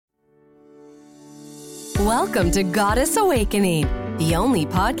Welcome to Goddess Awakening, the only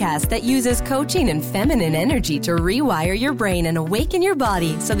podcast that uses coaching and feminine energy to rewire your brain and awaken your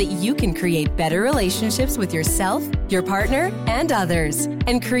body so that you can create better relationships with yourself, your partner, and others,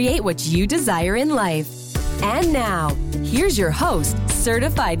 and create what you desire in life. And now, here's your host,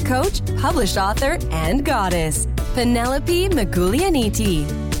 certified coach, published author, and goddess, Penelope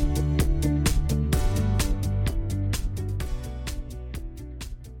Magulianiti.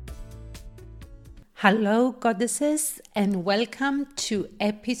 Hello, goddesses, and welcome to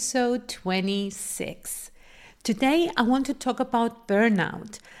episode 26. Today, I want to talk about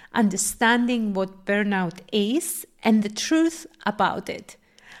burnout, understanding what burnout is, and the truth about it.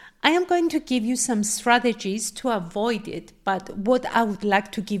 I am going to give you some strategies to avoid it, but what I would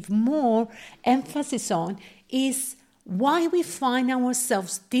like to give more emphasis on is why we find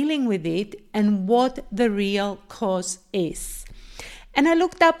ourselves dealing with it and what the real cause is. And I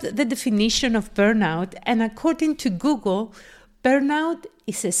looked up the definition of burnout, and according to Google, burnout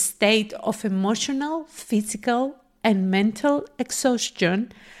is a state of emotional, physical, and mental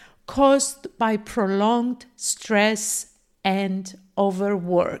exhaustion caused by prolonged stress and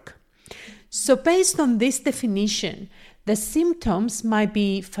overwork. So based on this definition, the symptoms might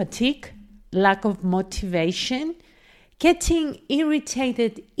be fatigue, lack of motivation, getting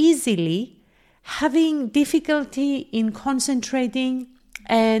irritated easily, having difficulty in concentrating,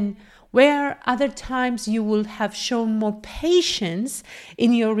 and where other times you will have shown more patience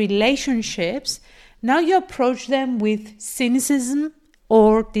in your relationships, now you approach them with cynicism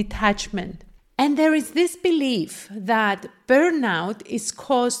or detachment. And there is this belief that burnout is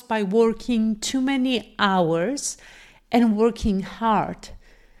caused by working too many hours and working hard.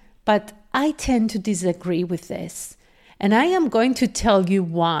 But I tend to disagree with this, and I am going to tell you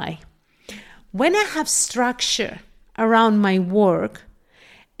why. When I have structure around my work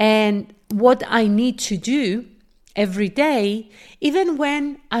and what I need to do every day, even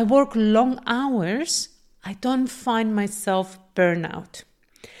when I work long hours, I don't find myself burnout.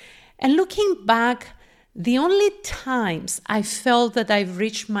 And looking back, the only times I felt that I've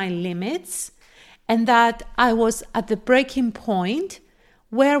reached my limits and that I was at the breaking point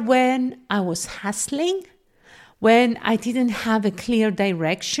were when I was hustling, when I didn't have a clear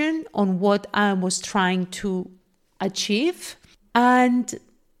direction on what I was trying to achieve. And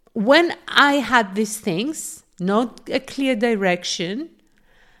when I had these things, not a clear direction,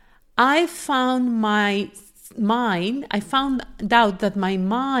 I found out that my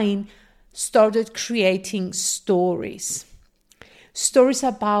mind started creating stories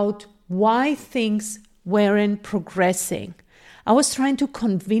about why things weren't progressing. I was trying to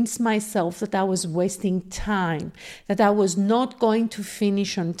convince myself that I was wasting time, that I was not going to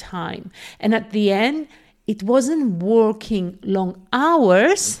finish on time. And at the end, it wasn't working long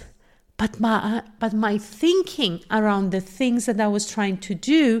hours, but my thinking around the things that I was trying to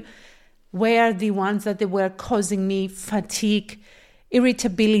do were the ones that they were causing me fatigue,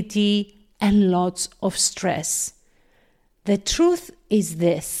 irritability, and lots of stress. The truth is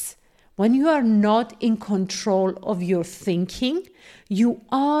this. When you are not in control of your thinking, you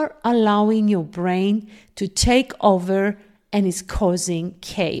are allowing your brain to take over and is causing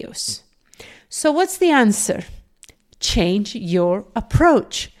chaos. So what's the answer? Change your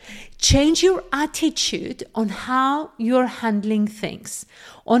approach. Change your attitude on how you're handling things,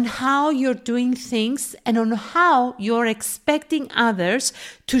 on how you're doing things, and on how you're expecting others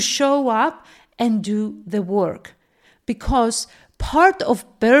to show up and do the work. Because part of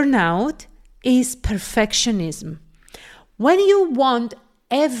burnout is perfectionism. When you want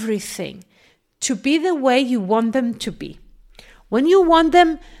everything to be the way you want them to be, when you want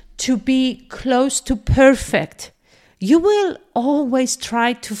them to be close to perfect, you will always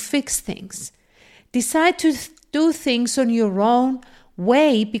try to fix things. Decide to do things on your own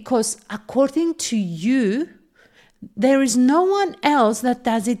way because according to you, there is no one else that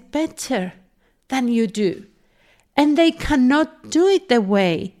does it better than you do. And they cannot do it the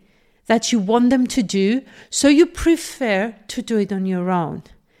way that you want them to do, so you prefer to do it on your own.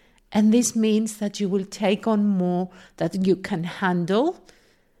 And this means that you will take on more that you can handle,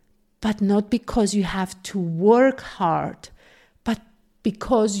 but not because you have to work hard, but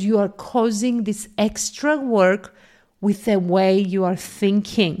because you are causing this extra work with the way you are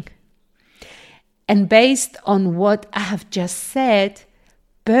thinking. And based on what I have just said,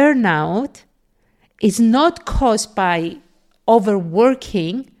 burnout is not caused by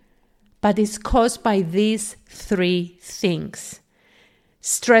overworking, but is caused by these three things.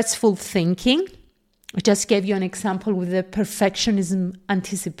 Stressful thinking. I just gave you an example with the perfectionism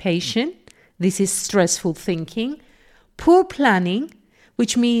anticipation. This is stressful thinking. Poor planning,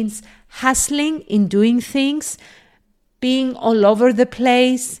 which means hustling in doing things, being all over the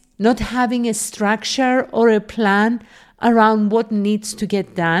place, not having a structure or a plan around what needs to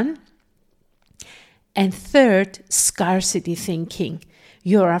get done. And third, scarcity thinking.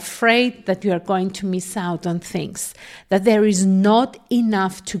 You're afraid that you are going to miss out on things, that there is not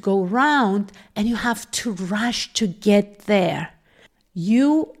enough to go round and you have to rush to get there.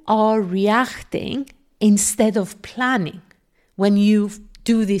 You are reacting instead of planning when you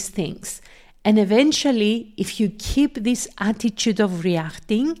do these things. And eventually, if you keep this attitude of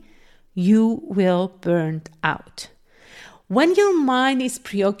reacting, you will burn out. When your mind is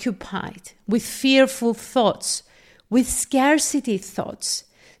preoccupied with fearful thoughts, with scarcity thoughts,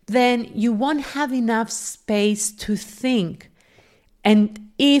 then you won't have enough space to think.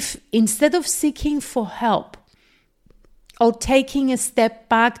 And if instead of seeking for help or taking a step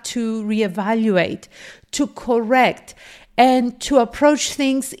back to reevaluate, to correct, and to approach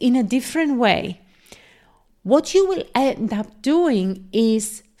things in a different way, what you will end up doing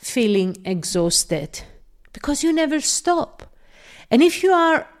is feeling exhausted because you never stop. And if you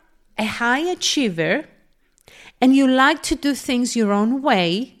are a high achiever and you like to do things your own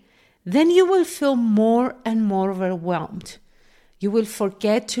way, then you will feel more and more overwhelmed. You will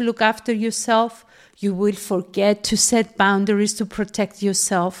forget to look after yourself. You will forget to set boundaries to protect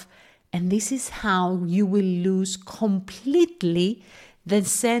yourself. And this is how you will lose completely the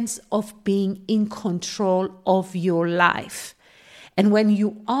sense of being in control of your life. And when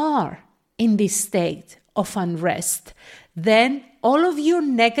you are in this state of unrest, then all of your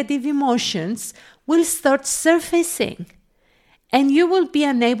negative emotions will start surfacing and you will be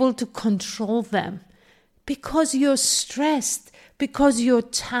unable to control them because you're stressed, because you're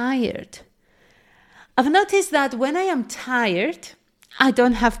tired. I've noticed that when I am tired, I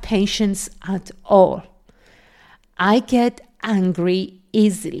don't have patience at all. I get angry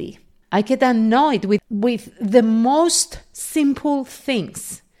easily. I get annoyed with the most simple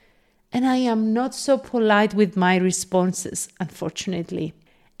things. And I am not so polite with my responses, unfortunately.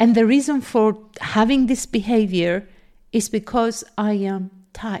 And the reason for having this behavior is because I am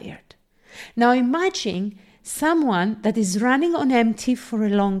tired. Now imagine someone that is running on empty for a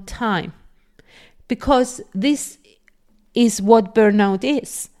long time, because this is what burnout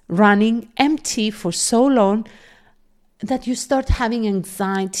is, running empty for so long that you start having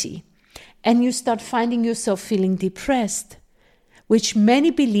anxiety and you start finding yourself feeling depressed, which many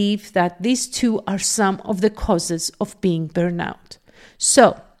believe that these two are some of the causes of being burnout.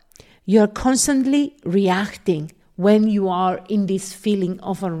 So, you're constantly reacting when you are in this feeling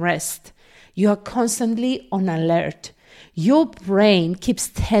of unrest. You are constantly on alert. Your brain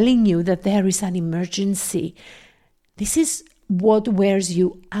keeps telling you that there is an emergency. This is what wears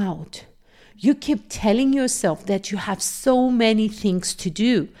you out. You keep telling yourself that you have so many things to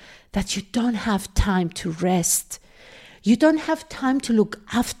do, that you don't have time to rest. You don't have time to look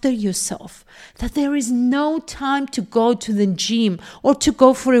after yourself, that there is no time to go to the gym or to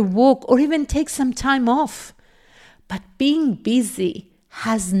go for a walk or even take some time off. But being busy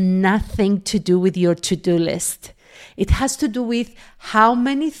has nothing to do with your to-do list. It has to do with how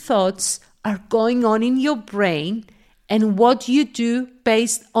many thoughts are going on in your brain and what you do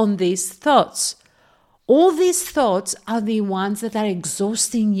based on these thoughts. All these thoughts are the ones that are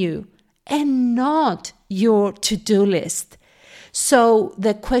exhausting you and not your to-do list. So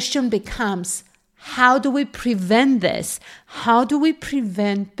the question becomes, how do we prevent this? How do we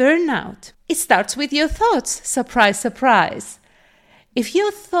prevent burnout? It starts with your thoughts. Surprise, surprise. If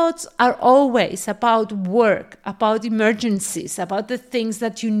your thoughts are always about work, about emergencies, about the things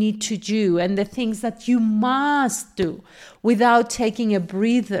that you need to do and the things that you must do without taking a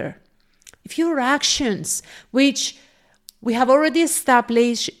breather, if your actions, which we have already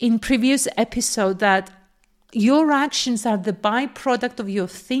established in previous episode that your actions are the byproduct of your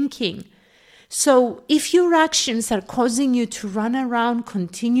thinking. So if your actions are causing you to run around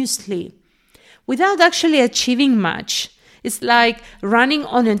continuously without actually achieving much, it's like running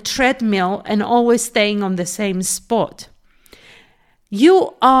on a treadmill and always staying on the same spot.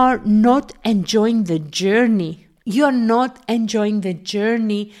 You are not enjoying the journey. You are not enjoying the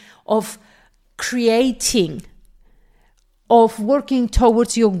journey of creating, of working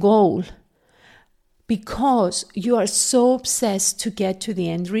towards your goal, because you are so obsessed to get to the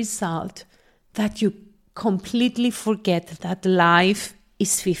end result that you completely forget that life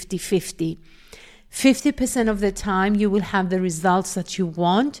is 50-50. 50% of the time you will have the results that you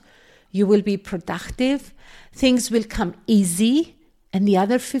want, you will be productive, things will come easy, and the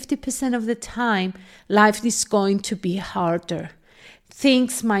other 50% of the time life is going to be harder.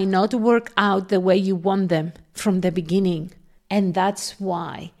 Things might not work out the way you want them from the beginning. And that's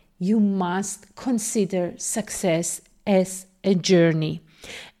why you must consider success as a journey.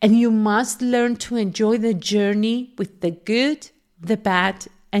 And you must learn to enjoy the journey with the good, the bad,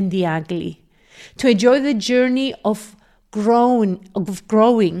 and the ugly. To enjoy the journey of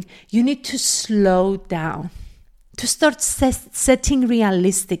growing, you need to slow down. To start setting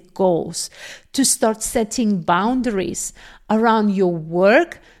realistic goals, to start setting boundaries around your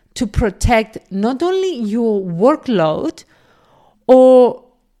work to protect not only your workload or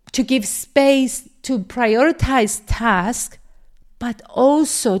to give space to prioritize tasks, but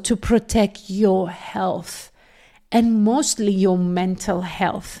also to protect your health and mostly your mental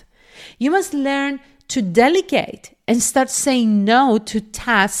health. You must learn to delegate and start saying no to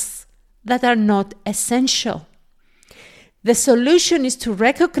tasks that are not essential. The solution is to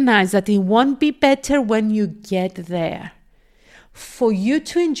recognize that it won't be better when you get there. For you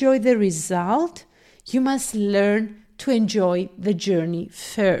to enjoy the result, you must learn to enjoy the journey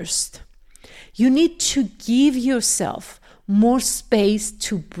first. You need to give yourself more space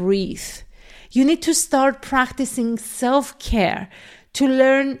to breathe. You need to start practicing self-care, to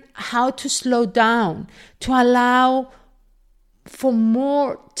learn how to slow down, to allow for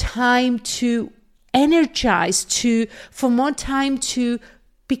more time to energize, for more time to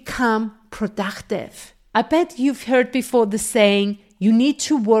become productive. I bet you've heard before the saying, you need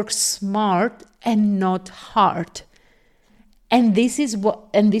to work smart and not hard. And this is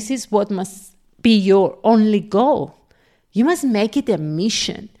what must be your only goal. You must make it a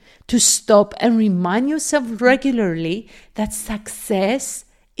mission to stop and remind yourself regularly that success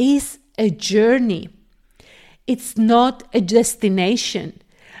is a journey. It's not a destination.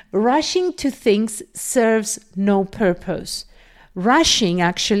 Rushing to things serves no purpose. Rushing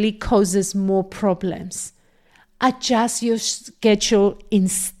actually causes more problems. Adjust your schedule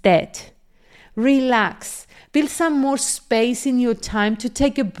instead. Relax. Build some more space in your time to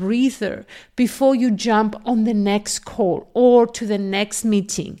take a breather before you jump on the next call or to the next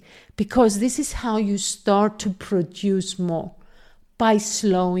meeting, because this is how you start to produce more, by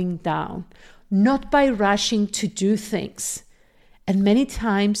slowing down, not by rushing to do things. And many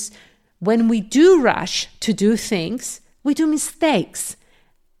times when we do rush to do things, we do mistakes.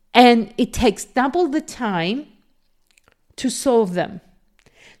 And it takes double the time to solve them.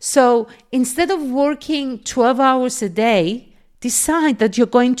 So instead of working 12 hours a day, decide that you're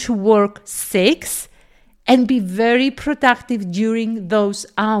going to work 6 and be very productive during those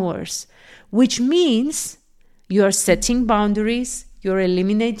hours, which means you're setting boundaries, you're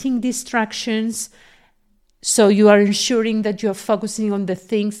eliminating distractions, so you are ensuring that you're focusing on the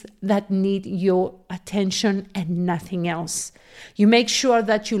things that need your attention and nothing else. You make sure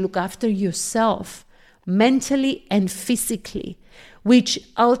that you look after yourself mentally and physically, which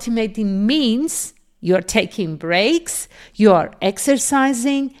ultimately means you're taking breaks, you're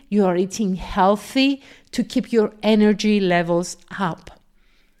exercising, you're eating healthy to keep your energy levels up.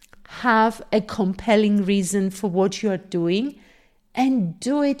 Have a compelling reason for what you're doing and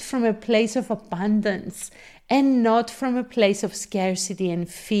do it from a place of abundance and not from a place of scarcity and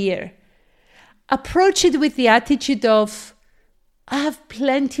fear. Approach it with the attitude of, I have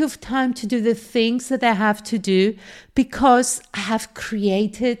plenty of time to do the things that I have to do because I have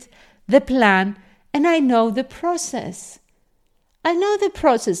created the plan and I know the process. I know the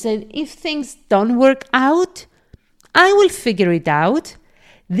process, and if things don't work out, I will figure it out.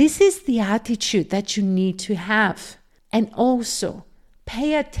 This is the attitude that you need to have. And also,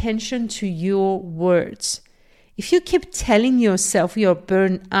 pay attention to your words. If you keep telling yourself you're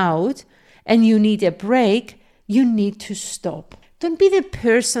burned out and you need a break, you need to stop. Don't be the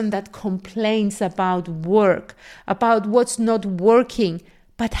person that complains about work, about what's not working,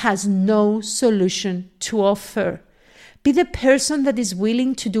 but has no solution to offer. Be the person that is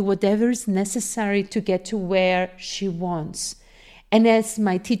willing to do whatever is necessary to get to where she wants. And as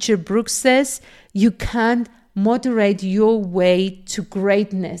my teacher Brooks says, you can't moderate your way to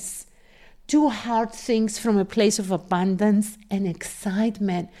greatness. Do hard things from a place of abundance and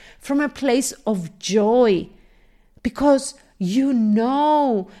excitement, from a place of joy, because you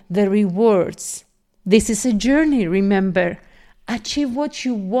know the rewards. This is a journey, remember. Achieve what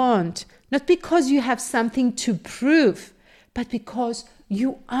you want, not because you have something to prove, but because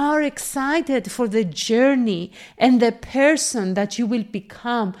you are excited for the journey and the person that you will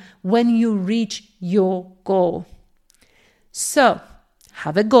become when you reach your goal. So,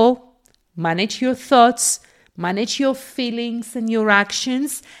 have a goal, manage your thoughts, manage your feelings and your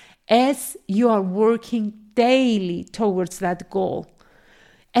actions as you are working daily towards that goal.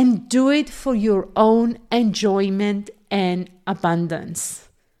 And do it for your own enjoyment and abundance.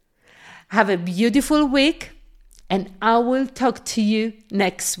 Have a beautiful week. and I will talk to you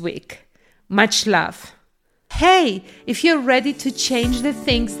next week. Much love. Hey, if you're ready to change the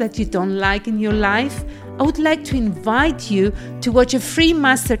things that you don't like in your life, I would like to invite you to watch a free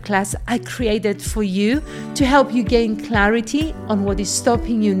masterclass I created for you to help you gain clarity on what is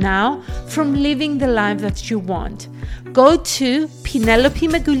stopping you now from living the life that you want. Go to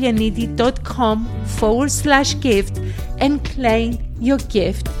penelopemegulianidi.com/gift and claim your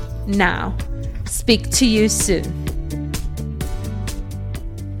gift now. Speak to you soon.